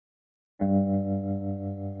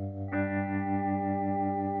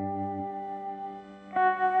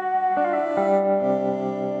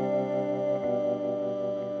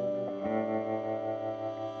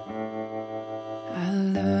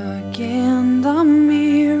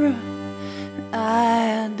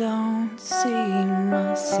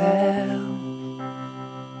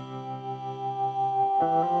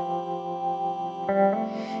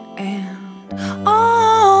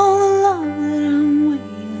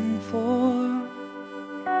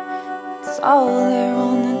saw there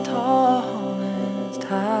on the tallest,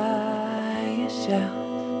 highest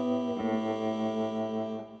shelf.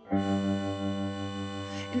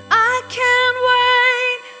 And I can't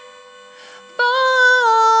wait for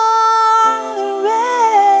the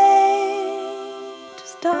rain to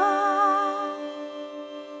stop.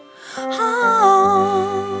 Oh,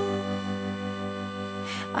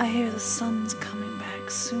 I hear the sun's coming back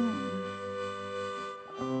soon,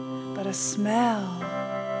 but I smell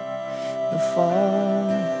the fall.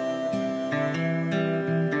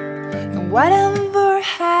 And whatever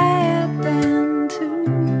happened to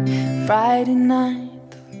Friday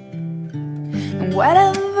night, and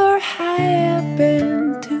whatever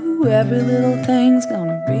happened to every little thing's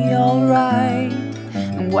gonna be alright.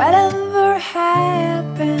 And whatever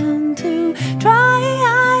happened to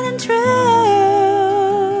tried and true,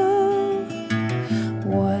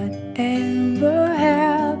 whatever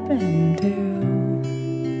happened to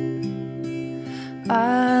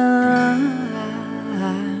I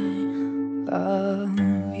love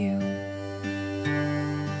you.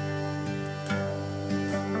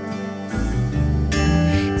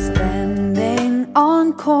 Standing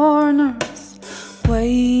on corners,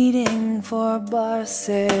 waiting for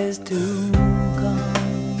buses to come.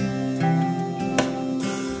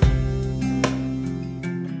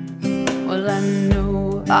 Well, I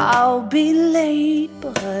know I'll be late,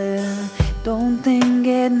 but I don't think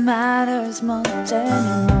it matters much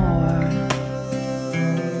anymore.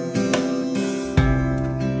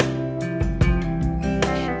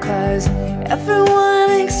 'Cause everyone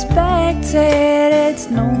expects it, it's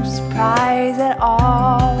no surprise at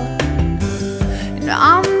all. And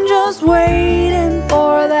I'm just waiting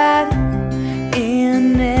for that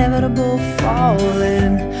inevitable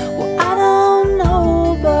falling. Well, I don't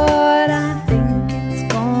know, but I think it's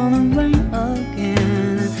gonna rain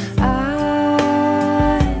again.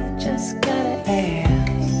 I just gotta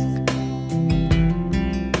ask.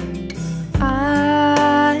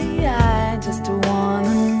 I just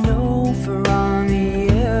wanna know from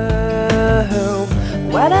you,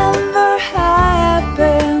 whatever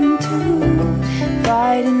happened to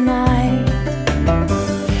Friday night,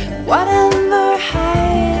 whatever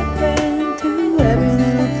happened to every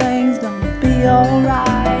little thing's gonna be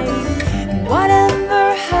alright. Whatever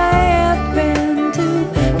happened to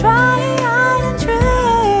tried and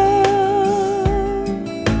true,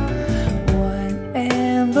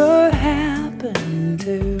 whatever happened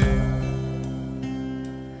to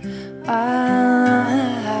I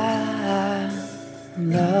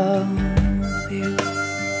love you.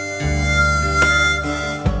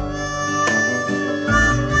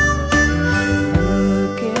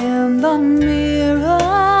 Look in the mirror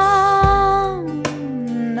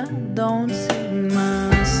and I don't see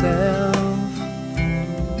myself.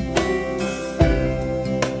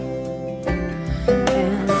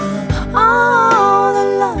 And all the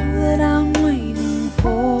love that I'm waiting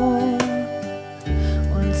for,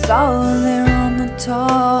 well, it's all there on the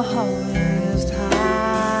top